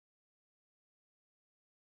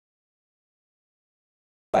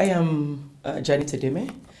I am Janet Edeme,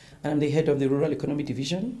 and I'm the head of the Rural Economy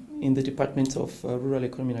Division in the Department of Rural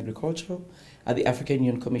Economy and Agriculture at the African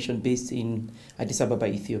Union Commission based in Addis Ababa,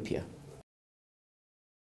 Ethiopia.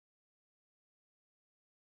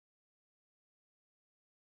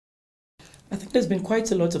 I think there's been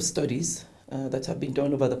quite a lot of studies that have been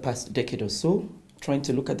done over the past decade or so, trying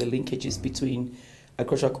to look at the linkages between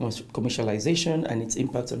agricultural commercialization and its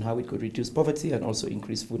impact on how it could reduce poverty and also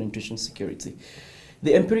increase food and nutrition security.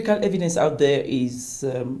 The empirical evidence out there is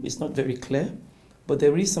not very clear, but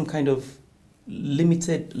there is some kind of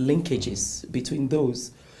limited linkages between those,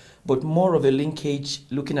 but more of a linkage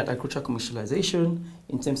looking at agricultural commercialization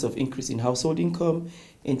in terms of increase in household income,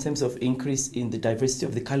 in terms of increase in the diversity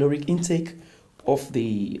of the caloric intake of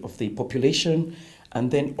the population, and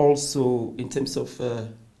then also in terms of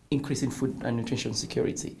increase in food and nutrition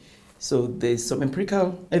security. So there's some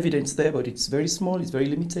empirical evidence there, but it's very small, it's very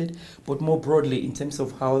limited, but more broadly in terms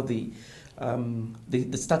of how the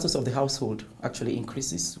status of the household actually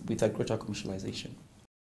increases with agricultural commercialization.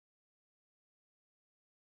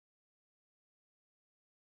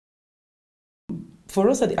 For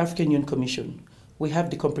us at the African Union Commission, we have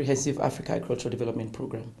the Comprehensive Africa Agricultural Development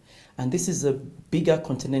Program. And this is a bigger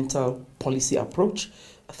continental policy approach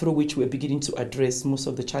through which we're beginning to address most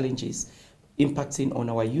of the challenges impacting on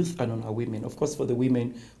our youth and on our women. Of course, for the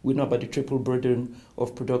women, we know about the triple burden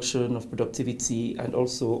of production, of productivity, and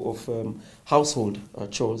also of household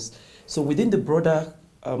chores. So within the broader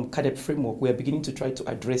CADEP framework, we are beginning to try to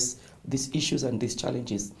address these issues and these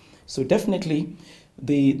challenges. So definitely,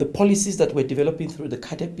 the policies that we're developing through the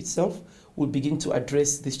CADEP itself will begin to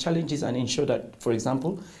address these challenges and ensure that, for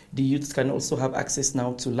example, the youths can also have access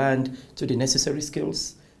now to land, to the necessary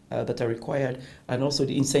skills that are required, and also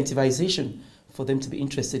the incentivization for them to be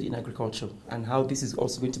interested in agriculture, and how this is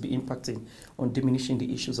also going to be impacting on diminishing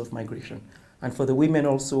the issues of migration. And for the women,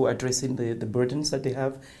 also addressing the burdens that they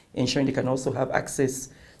have, ensuring they can also have access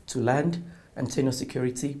to land and tenure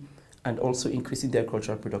security, and also increasing their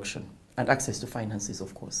agricultural production and access to finances,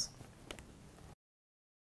 of course.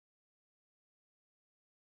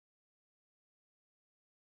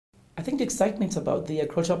 I think the excitement about the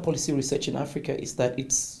agricultural policy research in Africa is that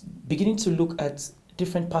it's beginning to look at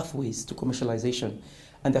different pathways to commercialization.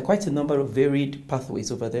 And there are quite a number of varied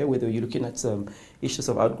pathways over there, whether you're looking at issues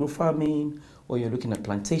of outgrowth farming, or you're looking at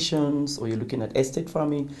plantations, or you're looking at estate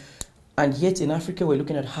farming. And yet in Africa, we're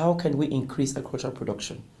looking at how can we increase agricultural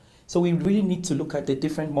production. So we really need to look at the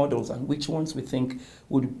different models and which ones we think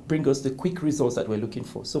would bring us the quick results that we're looking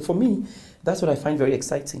for. So for me, that's what I find very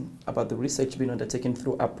exciting about the research being undertaken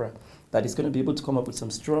through APRA, that is going to be able to come up with some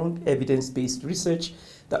strong evidence-based research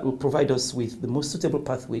that will provide us with the most suitable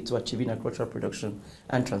pathway to achieving agricultural production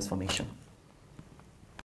and transformation.